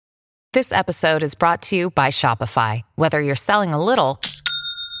This episode is brought to you by Shopify. Whether you're selling a little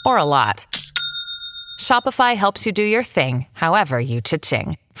or a lot, Shopify helps you do your thing, however you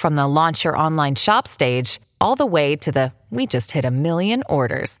cha-ching. From the launch your online shop stage, all the way to the we just hit 1 million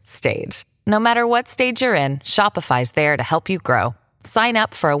orders stage. No matter what stage you're in, Shopify's there to help you grow. Sign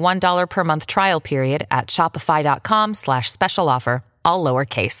up for a $1 per month trial period at shopify.com/special offer, all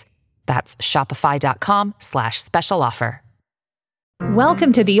lowercase. That's shopify.com/special offer.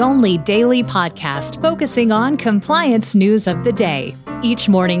 Welcome to the only daily podcast focusing on compliance news of the day. Each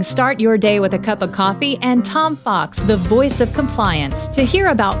morning, start your day with a cup of coffee and Tom Fox, the voice of compliance, to hear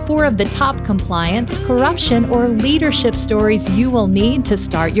about 4 of the top compliance, corruption, or leadership stories you will need to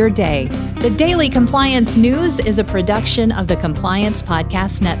start your day. The Daily Compliance News is a production of the Compliance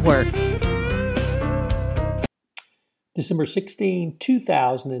Podcast Network. December 16,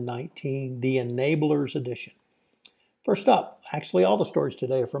 2019, the Enablers Edition. First up, actually all the stories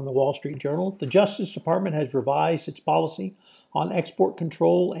today are from the Wall Street Journal. The Justice Department has revised its policy on export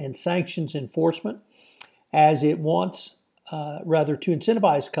control and sanctions enforcement as it wants to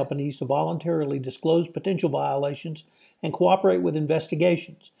incentivize companies to voluntarily disclose potential violations and cooperate with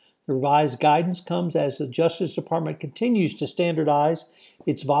investigations. The revised guidance comes as the Justice Department continues to standardize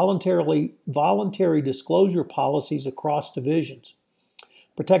its voluntary disclosure policies across divisions.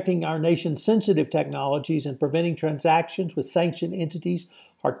 Protecting our nation's sensitive technologies and preventing transactions with sanctioned entities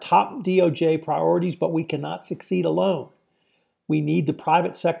are top DOJ priorities, but we cannot succeed alone. We need the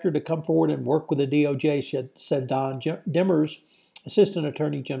private sector to come forward and work with the DOJ, said Don Demers, Assistant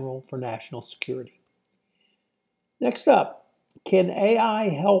Attorney General for National Security. Next up, can AI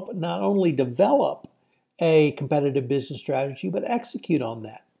help not only develop a competitive business strategy, but execute on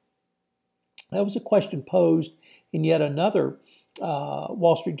that? That was a question posed in yet another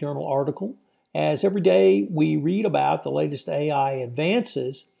Wall Street Journal article, as every day we read about the latest AI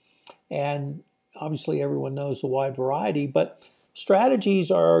advances, and obviously everyone knows the wide variety, but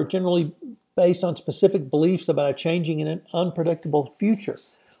strategies are generally based on specific beliefs about a changing and unpredictable future.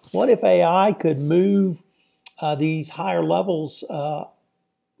 What if AI could move these higher levels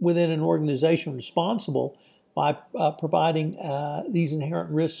within an organization responsible by providing these inherent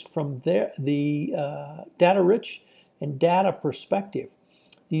risks from the data-rich and data perspective?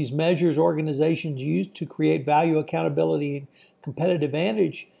 These measures organizations use to create value, accountability, and competitive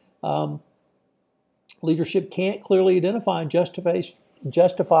advantage. Leadership can't clearly identify and justify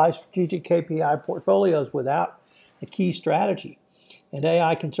strategic KPI portfolios without a key strategy, and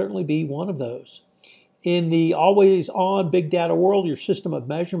AI can certainly be one of those. In the always-on big data world, your system of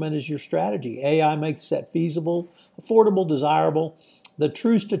measurement is your strategy. AI makes that feasible, affordable, desirable. The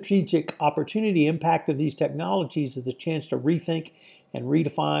true strategic opportunity impact of these technologies is the chance to rethink and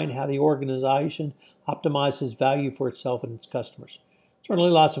redefine how the organization optimizes value for itself and its customers.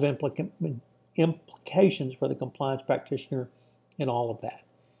 Certainly lots of implications for the compliance practitioner in all of that.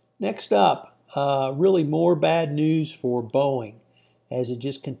 Next up, really more bad news for Boeing, as it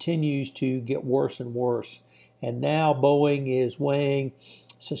just continues to get worse and worse. And now Boeing is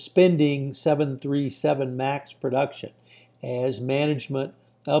suspending 737 MAX production as management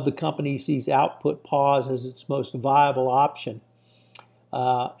of the company sees output pause as its most viable option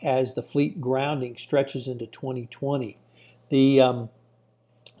as the fleet grounding stretches into 2020. The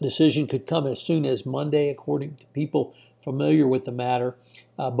decision could come as soon as Monday, according to people familiar with the matter.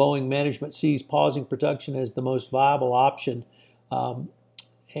 Boeing management sees pausing production as the most viable option,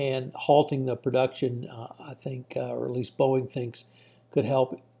 and halting the production, I think, or at least Boeing thinks, could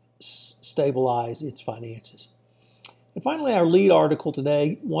help stabilize its finances. And finally, our lead article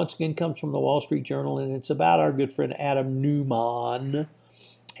today, once again, comes from the Wall Street Journal, and it's about our good friend Adam Neumann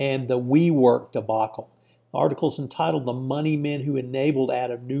and the WeWork debacle. The article's entitled "The Money Men Who Enabled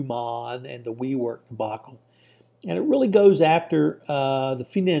Adam Neumann and the WeWork Debacle." And it really goes after the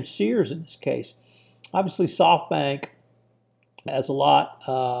financiers in this case. Obviously, SoftBank has had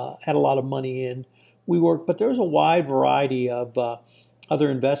a lot of money in WeWork, but there's a wide variety of other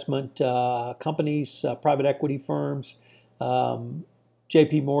investment companies, private equity firms,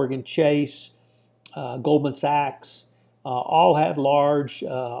 JP Morgan Chase, Goldman Sachs, all had large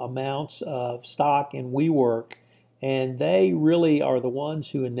amounts of stock in WeWork, and they really are the ones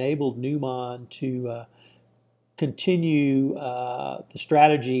who enabled Neumann to continue the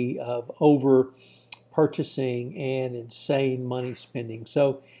strategy of over purchasing and insane money spending.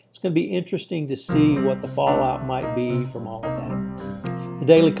 So it's going to be interesting to see what the fallout might be from all of that. The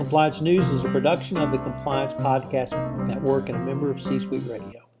Daily Compliance News is a production of the Compliance Podcast Network and a member of C-Suite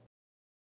Radio.